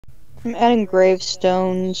I'm adding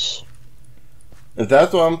gravestones. If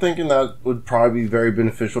that's what I'm thinking, that would probably be very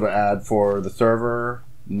beneficial to add for the server.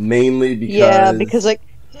 Mainly Yeah, because because like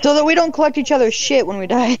so that we don't collect each other's shit when we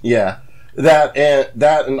die. yeah, that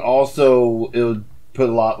and also it would put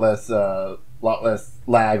a lot less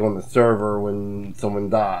lag on the server when someone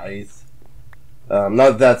dies. Not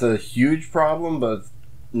that that's a huge problem, but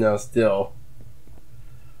no, still,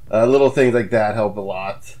 little things like that help a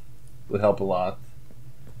lot. Would help a lot.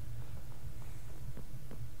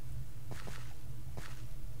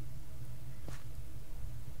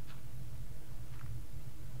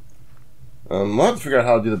 We'll have to figure out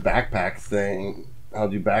how to do the backpacks thing. How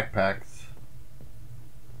to do backpacks.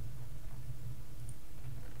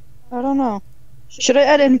 I don't know. Should I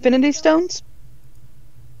add infinity stones?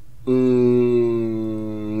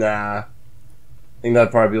 Nah. I think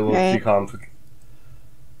that'd probably be a little too Right. complicated.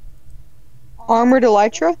 Armored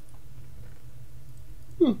elytra?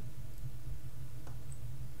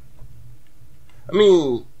 I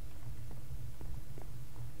mean,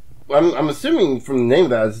 I'm assuming from the name of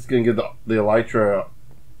that, it's just going to give the elytra,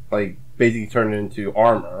 like, basically turn it into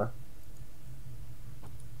armor.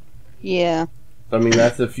 Yeah. So, I mean,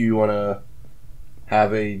 that's if you want to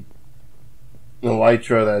have an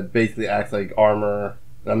elytra that basically acts like armor.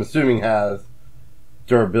 I'm assuming has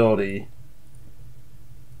durability.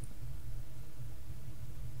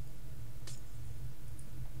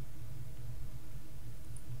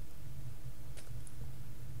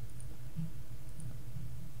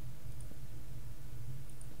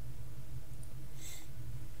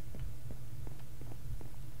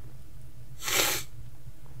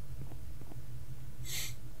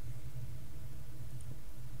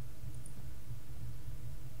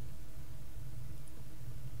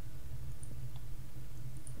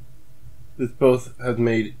 This both has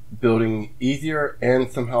made building easier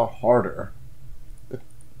and somehow harder.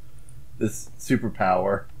 This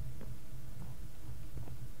superpower.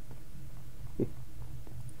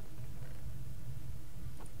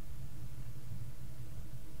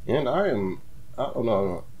 And I am. Oh,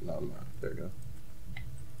 no, I'm not. There we go.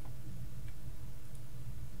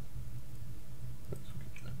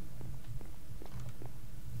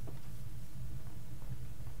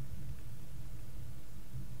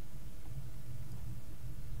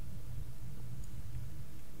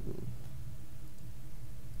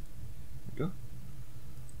 Go.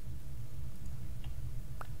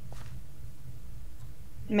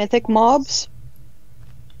 Mythic mobs?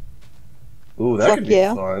 Ooh, that Fuck could be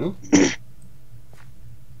yeah. fun. That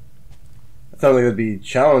sounds like it'd be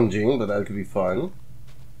challenging, but that could be fun.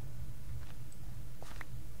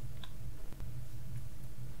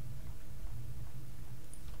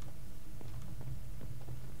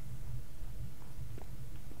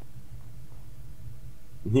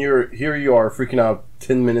 Here you are freaking out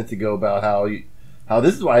 10 minutes ago about how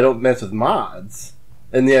this is why I don't mess with mods.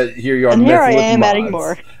 And yet here you are And here I messing with am mods. adding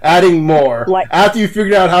more. Adding more. Like- After you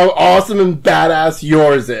figured out how awesome and badass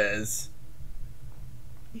yours is.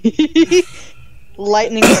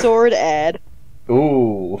 Lightning sword add.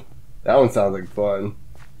 Ooh. That one sounds like fun.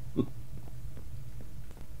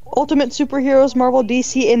 Ultimate superheroes, Marvel,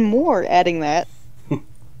 DC, and more. Adding that.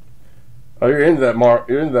 Oh, you're into that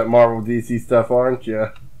Marvel DC stuff, aren't you?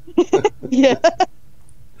 Yeah.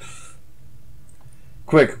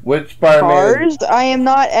 Quick, which Spider-Man? Cars? I am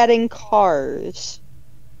not adding cars.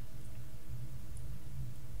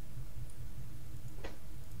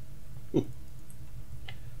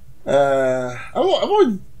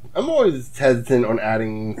 I'm always hesitant on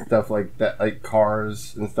adding stuff like that, like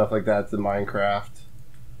cars and stuff like that to Minecraft.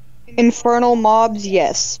 Infernal mobs,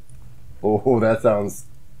 yes. Oh, that sounds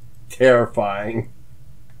terrifying.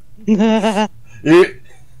 Big You're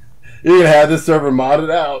gonna have this server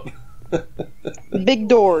modded out.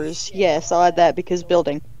 doors, yes, I'll add that because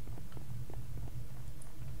building.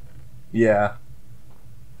 Yeah.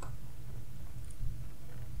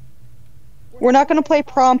 We're not gonna play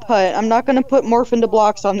Prompt Hut. I'm not gonna put morph into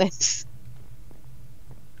blocks on this.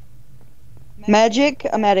 Magic,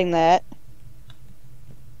 I'm adding that.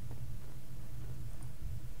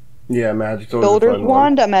 Yeah, Magic's always a Builder's fun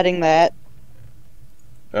Wand, I'm adding that.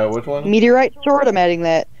 one. Which one? Meteorite Sword, I'm adding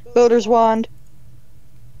that. Builder's Wand.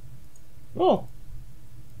 Oh.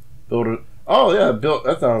 Builder. Oh yeah, build.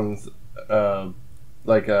 That sounds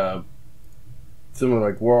like a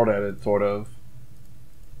similar like World Edit sort of.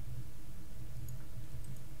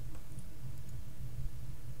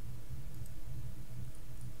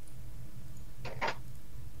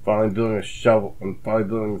 Finally building a shovel. I'm probably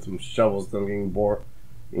building some shovels. I'm getting bored,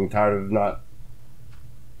 getting tired of not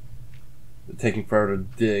taking forever to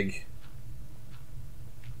dig.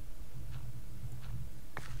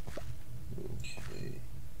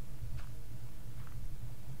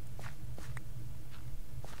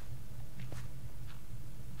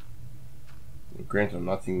 Granted, I'm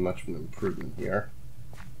not seeing much of an improvement here.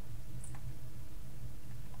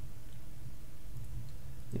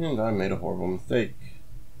 And I made a horrible mistake.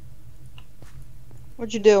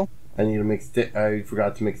 What'd you do? I need to make I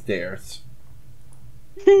forgot to make stairs.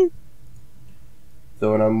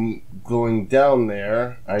 So when I'm going down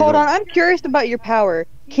there, Hold on, I'm curious about your power.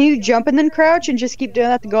 Can you jump and then crouch and just keep doing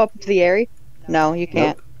that to go up into the area? No, you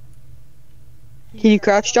can't. Nope. Can you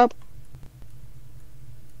crouch jump?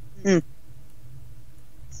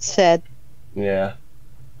 Sad. Yeah.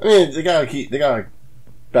 I mean, they gotta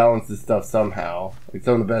balance this stuff somehow. Like,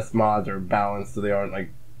 some of the best mods are balanced so they aren't, like,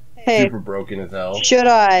 Hey, super broken as hell. should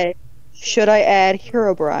I add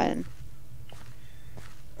Herobrine?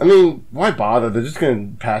 I mean, why bother? They're just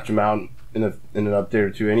gonna patch them out in an update or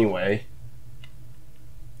two anyway.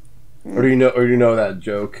 Or do you know that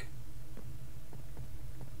joke?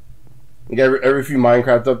 Like every few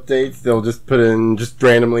Minecraft updates, they'll just put in just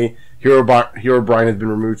randomly Herobrine has been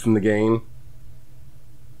removed from the game.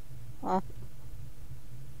 Huh.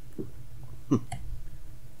 It's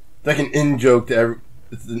like an in joke to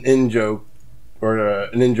it's an in joke, or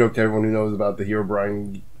an in joke to everyone who knows about the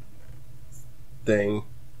Herobrine thing.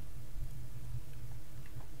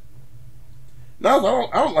 No,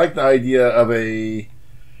 I don't like the idea of an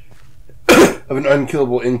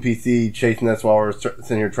unkillable NPC chasing us while we're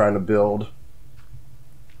sitting here trying to build.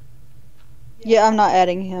 Yeah, I'm not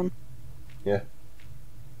adding him. Yeah.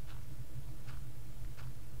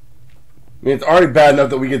 I mean, it's already bad enough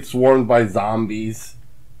that we get swarmed by zombies.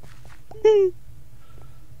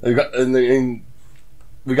 we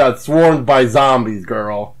got swarmed by zombies,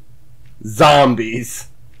 girl. Zombies.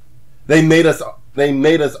 They made us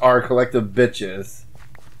our collective bitches.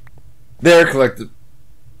 Their collective.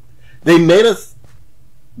 They made us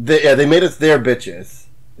their bitches.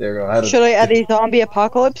 There you go. Should I add a zombie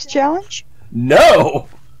apocalypse challenge? No!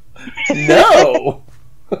 No!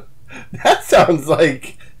 That sounds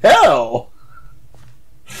like hell!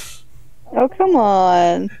 Oh, come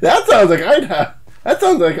on. That sounds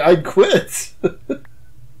like I'd quit.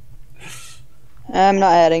 I'm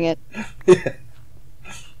not adding it.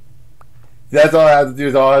 That's all I have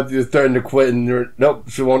to do is threaten to quit and nope,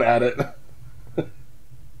 she won't add it.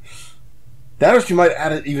 That or she might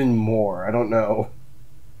add it even more. I don't know.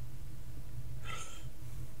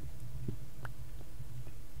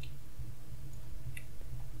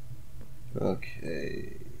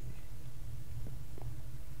 Okay.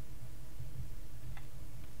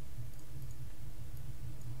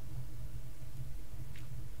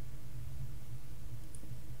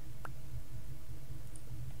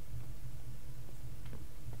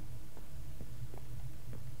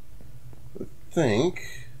 I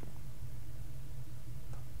think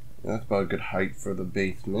that's about a good height for the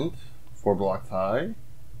basement. 4 blocks high.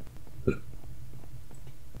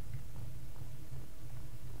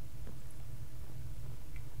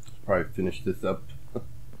 Probably finish this up.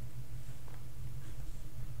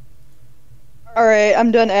 Alright,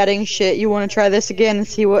 I'm done adding shit. You want to try this again and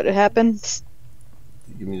see what happens?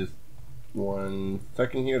 Give me just 1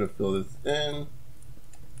 second here to fill this in.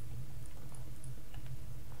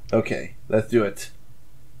 Okay, let's do it.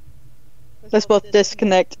 Let's both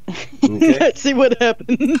disconnect. Okay. Let's see what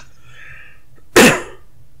happens.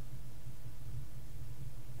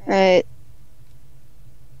 Alright.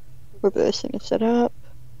 We're this thing is set up.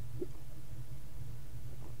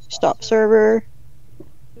 Stop server.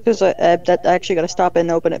 Because that I actually got to stop it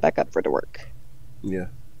and open it back up for it to work. Yeah.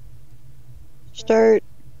 Start.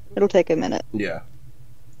 It'll take a minute. Yeah.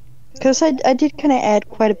 Because I did kind of add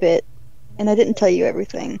quite a bit, and I didn't tell you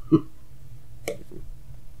everything.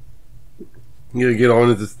 You gotta get on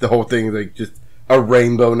with this, the whole thing is like just a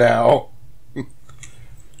rainbow now.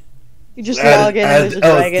 You just log in and there's a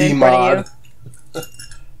dragon in front of you.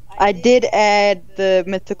 I did add the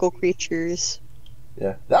mythical creatures.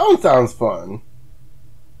 Yeah, that one sounds fun.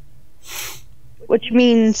 Which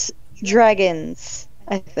means dragons,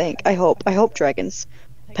 I think. I hope dragons.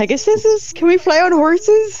 Pegasuses? Can we fly on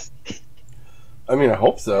horses? I mean, I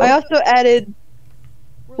hope so. I also added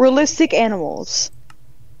realistic animals.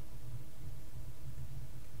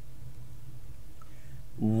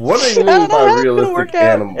 What do you mean by realistic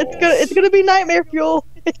animals? It's gonna be nightmare fuel.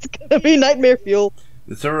 It's gonna be nightmare fuel.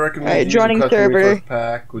 The server recommends Alright, using joining custom server. resource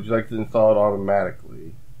pack. Would you like to install it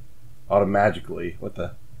automatically? Automagically? What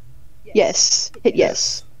the? Yes. Hit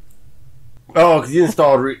yes. Oh, because you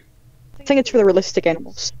installed I think it's for the realistic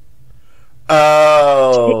animals.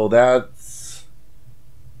 Oh, that's...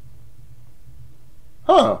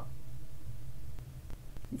 Huh.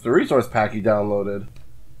 It's a resource pack you downloaded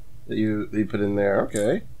that you put in there.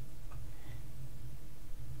 Okay.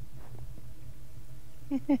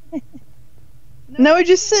 Now we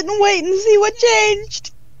just sit and wait and see what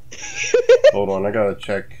changed. Hold on, I gotta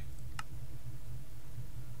check.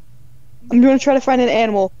 I'm gonna try to find an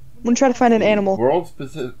animal. I'm gonna try to find an animal. World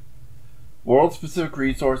specific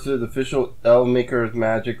resources official L Maker's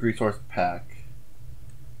Magic Resource Pack.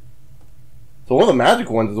 So one of the magic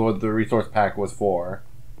ones is what the resource pack was for.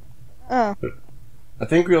 Oh. I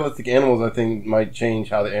think realistic animals might change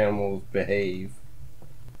how the animals behave.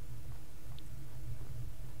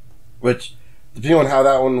 Which, depending on how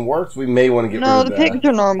that one works, we may want to get rid of that. No, the pigs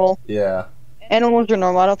are normal. Yeah. Animals are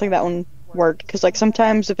normal. I don't think that one worked because like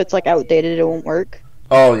sometimes if it's like outdated, it won't work.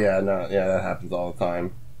 Oh yeah, no, yeah, that happens all the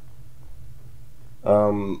time.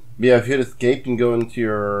 Yeah, if you hit escape and go into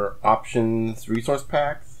your options resource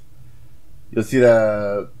packs, you'll see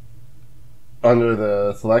that under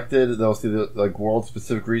the selected, they'll see the like world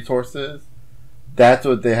specific resources. That's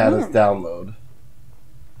what they had us download.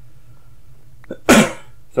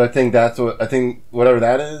 So I think whatever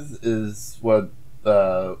that is what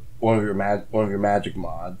one of your magic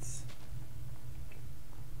mods.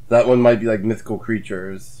 That one might be like mythical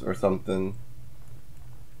creatures or something.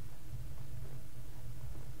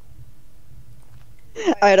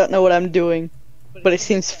 I don't know what I'm doing, but it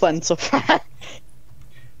seems fun so far.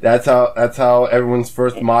 That's how everyone's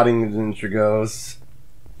first modding adventure goes.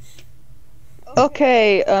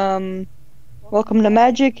 Okay, welcome to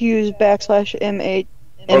Magic. Use /M8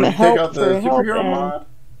 Oh, did you help take out the for help superhero and mod?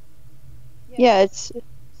 yeah, it's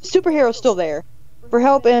superhero's still there for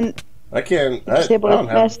help and I can't. I disable don't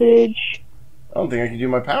have. message. I don't think I can do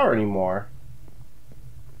my power anymore.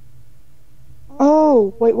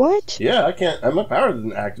 Oh, wait, what? Yeah, I can't. My power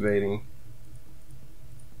isn't activating.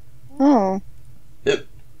 Oh.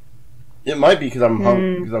 It might be because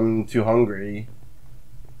I'm too hungry.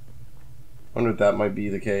 Wonder if that might be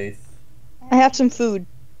the case. I have some food.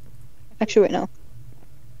 Actually, wait, no.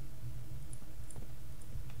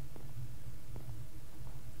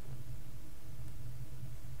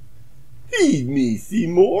 Feed me,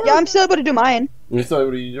 Seymour. Yeah, I'm still able to do mine. You're still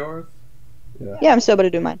able to use yours? Yeah, I'm still able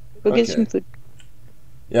to do mine. Go get Okay. some food.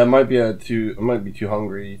 Yeah, I might be too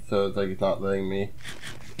hungry, so it's like it's not letting me.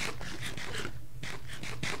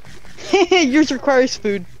 Yours requires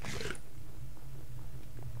food.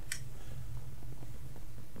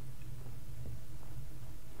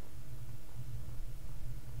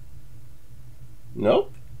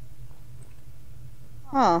 Nope.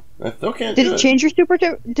 Huh. I still can't Did do it change your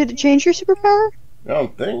Did it change your superpower? I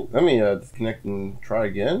don't think. Let me disconnect and try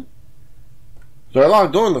again. So I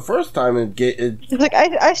logged on the first time and It's like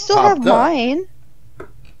I still have Popped up. mine. It's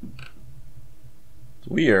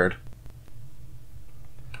weird.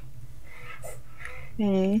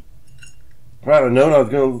 Hmm. If I'd have known I was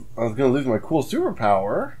gonna lose my cool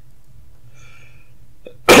superpower.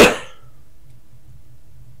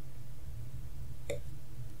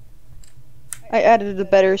 I added a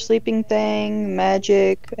better sleeping thing,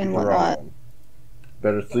 magic, and whatnot. Wrong.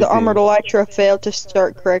 Better sleeping. The armored elytra failed to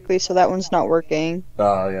start correctly, so that one's not working.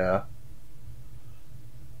 Oh yeah.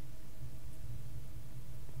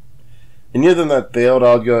 Any of them that failed,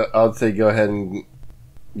 I'd say go ahead and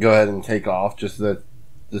take off, just that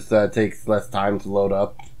it takes less time to load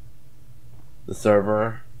up the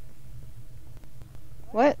server.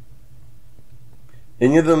 What?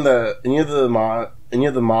 Any of the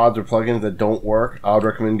mods or plugins that don't work, I would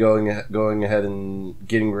recommend going ahead and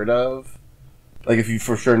getting rid of. Like if you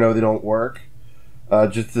for sure know they don't work,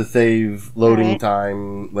 just to save loading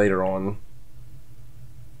time later on.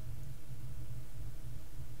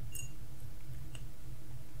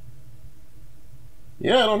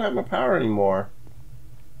 Yeah, I don't have my power anymore.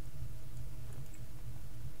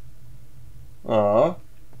 Aw.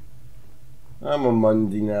 I'm a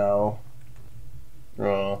Monday now.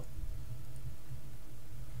 Aw.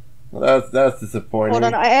 Well, that's disappointing. Hold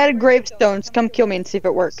on, I added gravestones. Come kill me and see if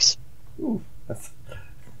it works. Ooh,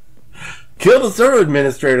 kill the server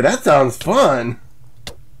administrator. That sounds fun.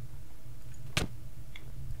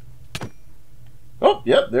 Oh,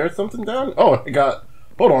 yep, there's something down. Oh,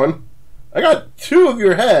 hold on. I got 2 of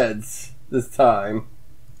your heads this time.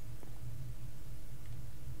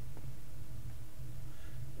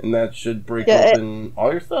 And that should break open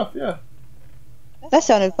all your stuff, yeah. That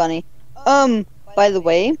sounded funny. By the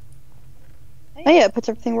way. Oh yeah, it puts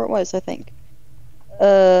everything where it was, I think.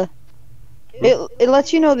 It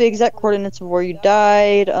lets you know the exact coordinates of where you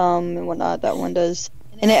died, and whatnot, that one does.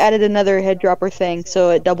 And it added another head dropper thing,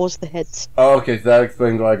 so it doubles the hits. Oh, okay, so that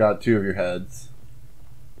explains why I got 2 of your heads.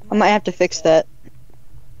 I might have to fix that.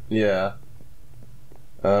 Yeah.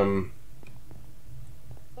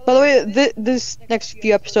 By the way, this next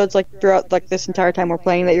few episodes, like throughout like this entire time we're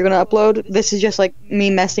playing that you're gonna upload, this is just like me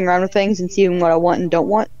messing around with things and seeing what I want and don't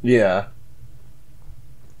want. Yeah.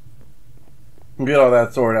 Get all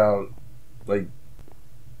that sorted out. Like,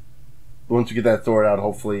 once you get that sorted out,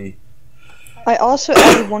 hopefully. I also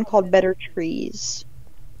added one called Better Trees.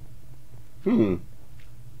 So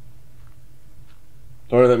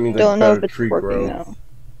that means like Don't know if better it's tree working growth. though.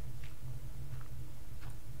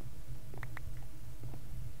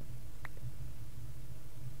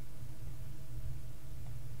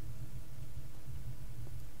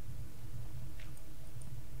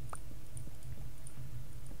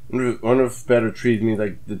 I wonder if better trees means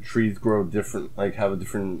like the trees grow different, like have a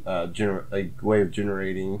different way of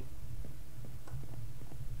generating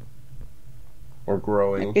or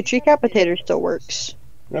growing. Your tree capitator still works.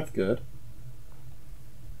 That's good.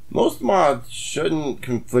 Most mods shouldn't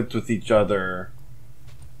conflict with each other.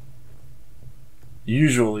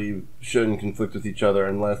 Usually shouldn't conflict with each other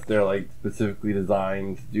unless they're like specifically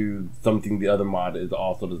designed to do something the other mod is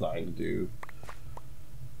also designed to do.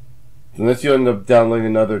 So unless you end up downloading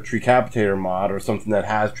another Tree Capitator mod or something that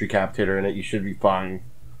has Tree Capitator in it, you should be fine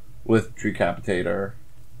with Tree Capitator.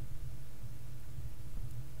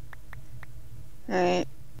 Alright.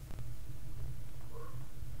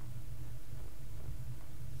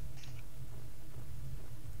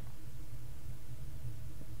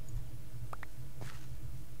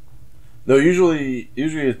 Though usually,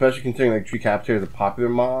 especially considering like Tree Capitator is a popular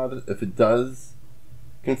mod, if it does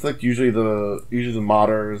conflict, usually the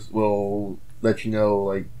modders will let you know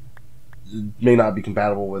like it may not be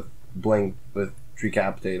compatible with Tree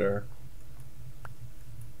Capitator.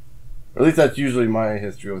 Or at least that's usually my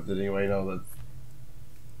history with it anyway. No, that's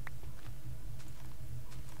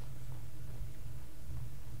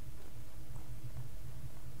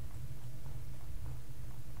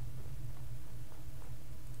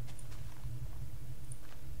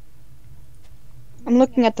I'm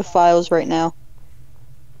looking at the files right now.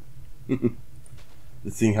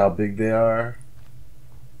 seeing how big they are,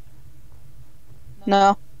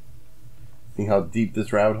 No. seeing how deep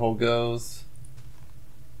this rabbit hole goes.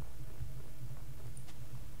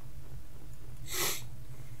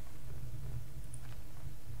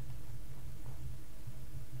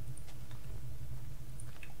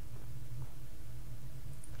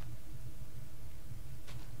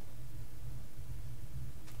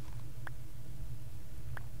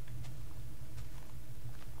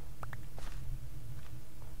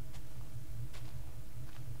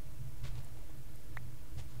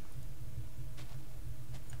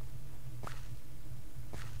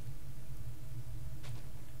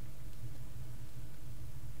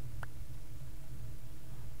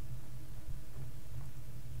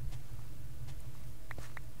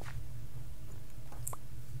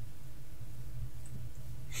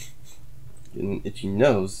 Getting an itchy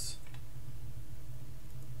nose.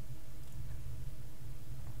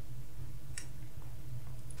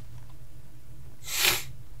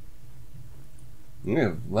 We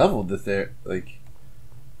have leveled this area,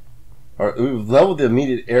 we've leveled the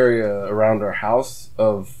immediate area around our house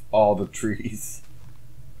of all the trees.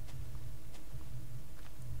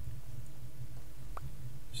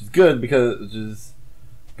 Which is good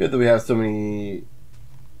that we have so many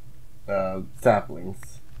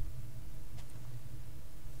saplings.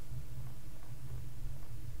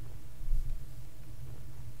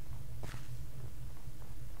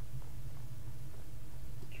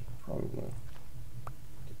 Probably not.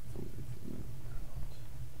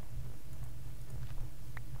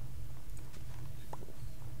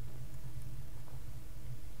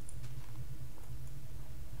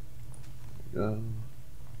 Go.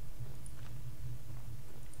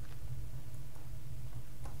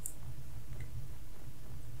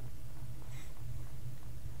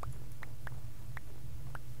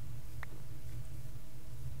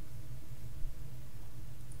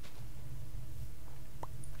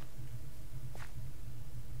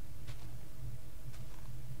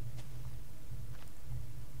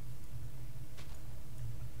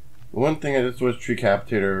 One thing I just wish Tree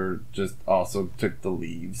Capitator just also took the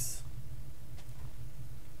leaves.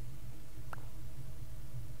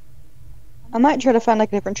 I might try to find like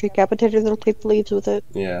a different tree capitator that'll take the leaves with it.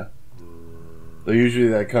 Yeah. So usually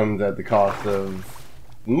that comes at the cost of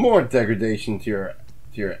more degradation to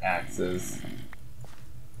your axes.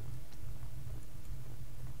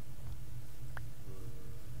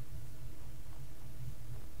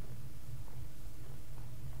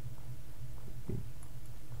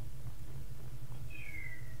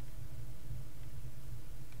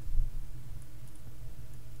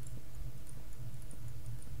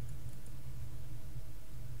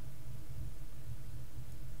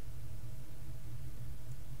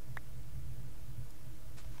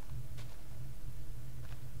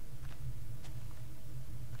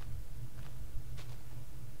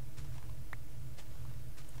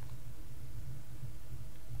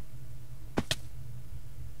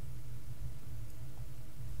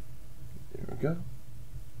 go.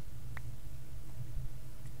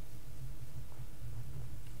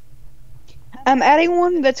 I'm adding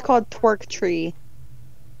one that's called Twerk Tree.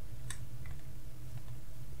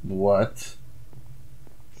 What?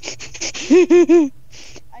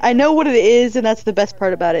 I know what it is, and that's the best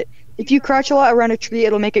part about it. If you crouch a lot around a tree,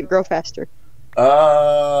 it'll make it grow faster.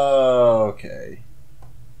 Oh, okay.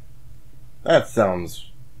 That sounds...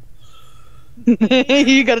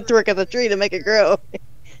 You gotta twerk at the tree to make it grow.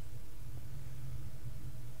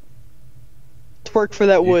 Twerk for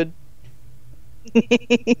that wood.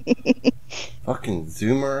 Fucking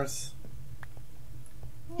Zoomers.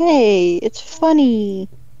 Hey, it's funny.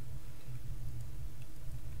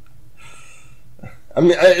 I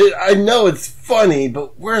mean, I know it's funny,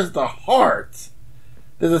 but where's the heart?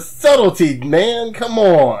 There's a subtlety, man. Come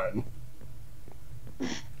on.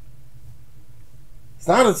 It's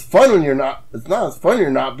not as fun when you're not. It's not as fun when you're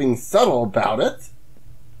not being subtle about it.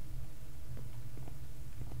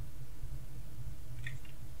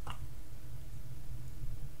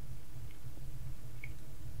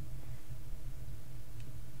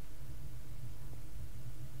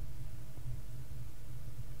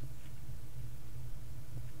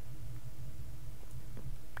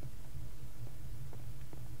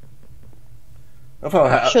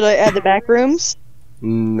 Should I add the back rooms?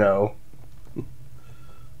 No.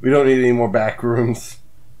 We don't need any more back rooms.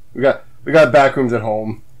 We got back rooms at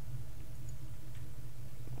home.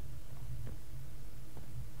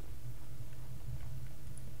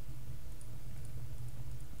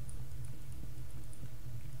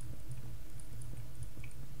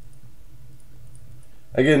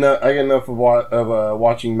 I get enough of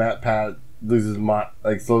watching MatPat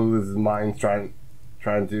slowly loses his mind trying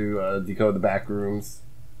to decode the back rooms.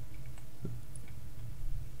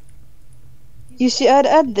 You see, I'd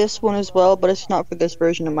add this one as well, but it's not for this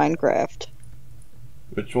version of Minecraft.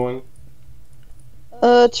 Which one?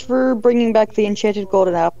 It's for bringing back the enchanted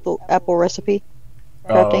golden apple recipe.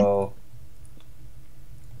 Crafting. Oh.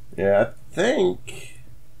 Yeah, I think.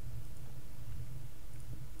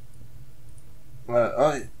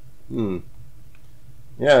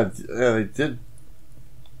 Yeah, they did.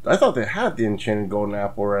 I thought they had the enchanted golden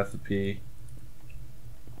apple recipe.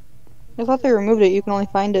 I thought they removed it. You can only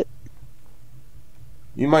find it.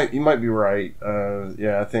 You might be right.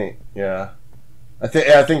 I think you're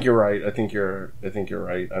right. I think you're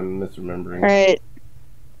right. I'm misremembering. All right.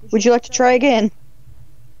 Would you like to try again?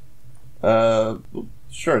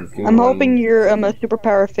 Sure. I'm hoping your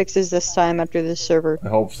superpower fixes this time after this server. I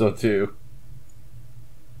hope so too.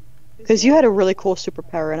 Because you had a really cool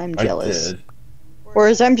superpower, and I'm jealous. I did.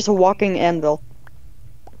 Whereas I'm just a walking anvil.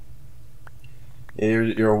 Yeah,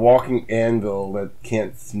 you're a walking anvil that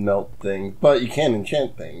can't smelt things, but you can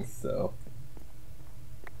enchant things. So.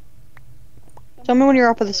 Tell me when you're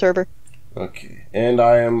off of the server. Okay, and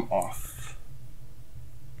I am off.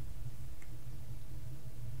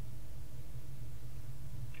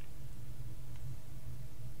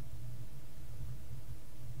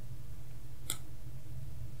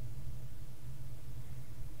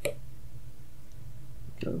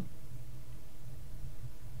 Go.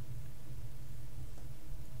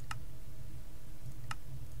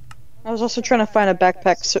 I was also trying to find a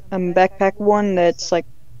backpack one that's like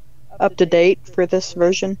up to date for this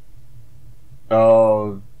version.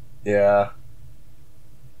 Oh, yeah.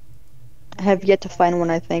 I have yet to find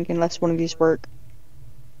one, I think, unless one of these work.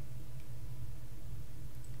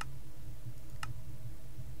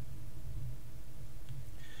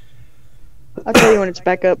 I'll tell you when it's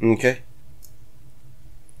back up. Okay.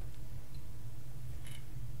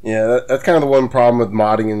 Yeah, that's kind of the one problem with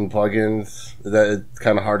modding and plugins, is that it's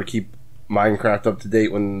kind of hard to keep Minecraft up to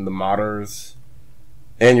date when the modders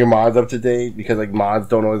and your mods up to date, because like mods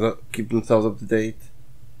don't always keep themselves up to date.